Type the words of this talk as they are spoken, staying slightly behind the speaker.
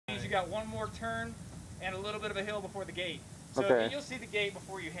got one more turn and a little bit of a hill before the gate. So okay. you'll see the gate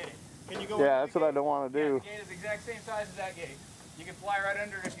before you hit it. Can you go? Yeah, that's what I don't want to do. Yeah, the gate is the exact same size as that gate. You can fly right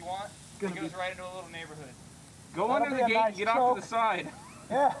under it if you want. It goes right into a little neighborhood. Go under the gate and get off to the side.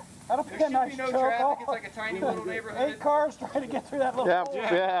 Yeah, that'll be a nice choke. There should be no traffic. It's like a tiny little neighborhood. 8 cars trying to get through that little hole.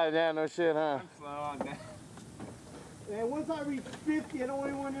 Yeah, no shit, huh? I'm slow on that. Man, once I reach 50, I don't want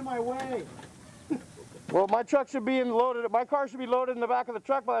anyone in my way. Well, my truck should be loaded. My car should be loaded in the back of the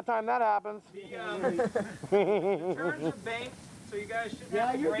truck by the time that happens. The turns are banked, so you guys shouldn't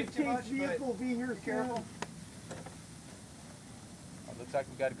have to brake too much. Vehicle will be here careful. It looks like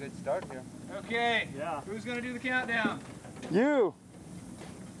we got a good start here. Okay. Yeah. Who's gonna do the countdown? You.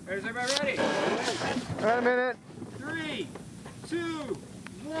 Is everybody ready? Wait a minute. 3, 2,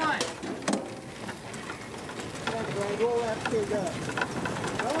 1. Roll that pig up.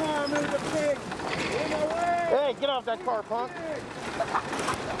 Come on, move the pig. In my way. Hey, get off that car, punk.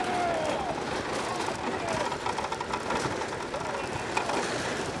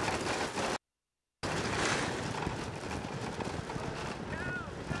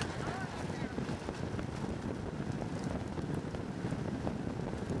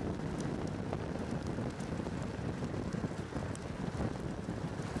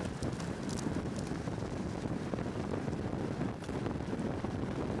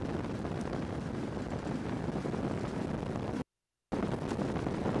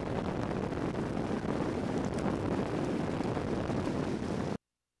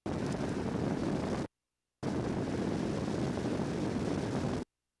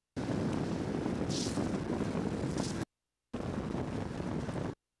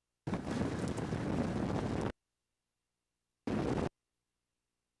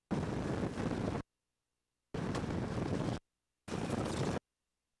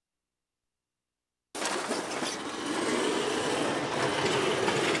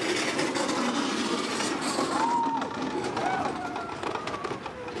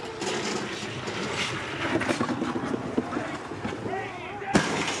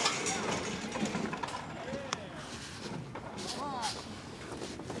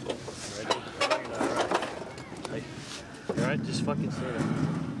 Alright, just fucking say that.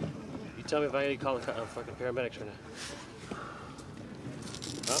 You tell me if I need to call the fucking paramedics right now.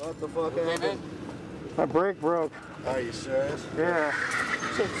 Huh? What the fuck happened? My brake broke. Are you serious? Yeah.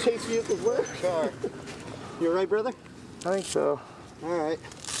 So chase vehicles work? Sure. You alright, brother? I think so. Alright.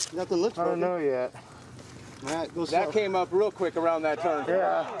 Nothing looks I don't know yet. Alright, go slow. That came up real quick around that turn.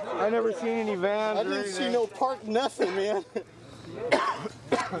 Yeah. I never seen any vans I didn't see no park, nothing, man.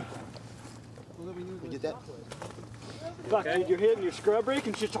 You get that? Fuck, dude, you're hitting your scrub brake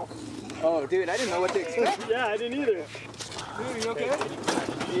and shit's all... Oh, dude, I didn't know what to expect. Yeah, I didn't either. Dude, you okay?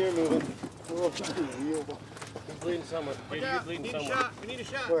 You're moving. He's bleeding somewhere. Dude, you're bleeding somewhere. We need a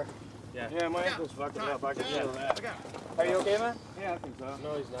shot. Where? Yeah, my ankle's fucking up. I can feel that. Are you okay, man? Yeah, I think so.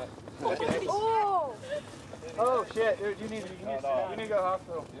 No, he's not. Oh! Oh, shit, dude, you need to sit down. You need to go to the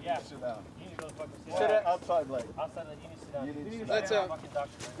hospital. Yeah. Sit down. You need to go to fucking sit Sit down. outside leg. Outside leg, you need to sit down. You need to sit Let's, down.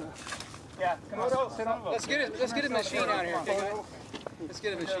 Yeah, come on, sit down. Let's get a machine out here. Okay, guys? Let's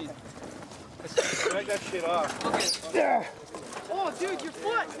get a machine. Take that shit off. Okay. Yeah. Oh, dude, your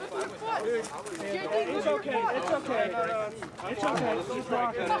foot! Look at your foot! JD, It's okay, it's okay. It's okay. It's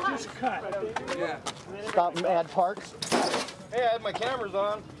just cut. Yeah. Stop and add parts. Hey, I had my cameras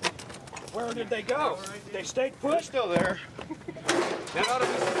on. Where did they go? They stayed put? They're still there. That ought to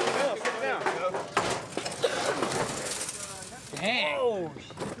be sit down. Dang. Oh,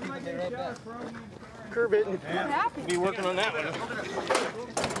 Curb it. what happened? Be working on that one.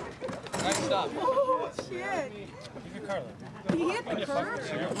 Nice stop. Oh, shit! He hit the curb?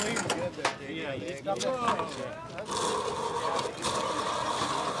 Yeah, you just got that.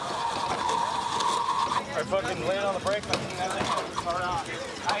 I fucking laid on the brake. I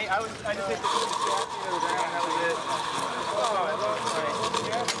just hit the chassis over there and that was it. Oh, I love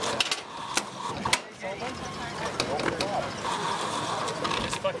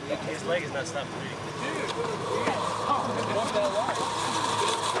His fucking his leg is not stopping bleeding.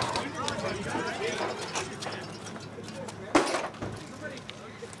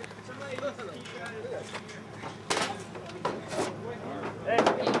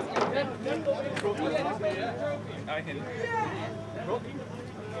 I can.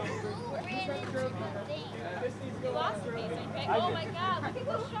 Oh my god, look at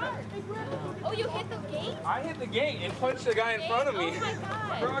the shark. Oh, you hit the gate? I hit the gate and punched the guy in front of me. Oh my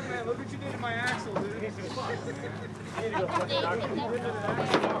god. Frogman, look what you did to my axle, dude. Let's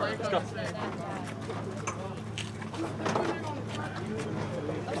go.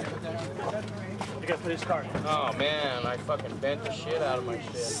 You gotta put his car. Oh man, I fucking bent the shit out of my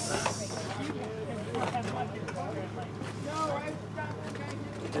shit.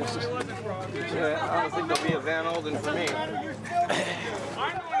 Yeah, I don't think there'll be a Van Olden for me. I'm going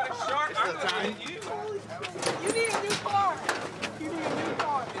to the shark. I'm going to you. You need a new car. You need a new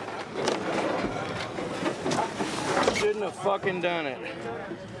car. Shouldn't have fucking done it.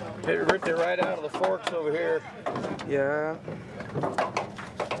 It ripped it right out of the forks over here. Yeah.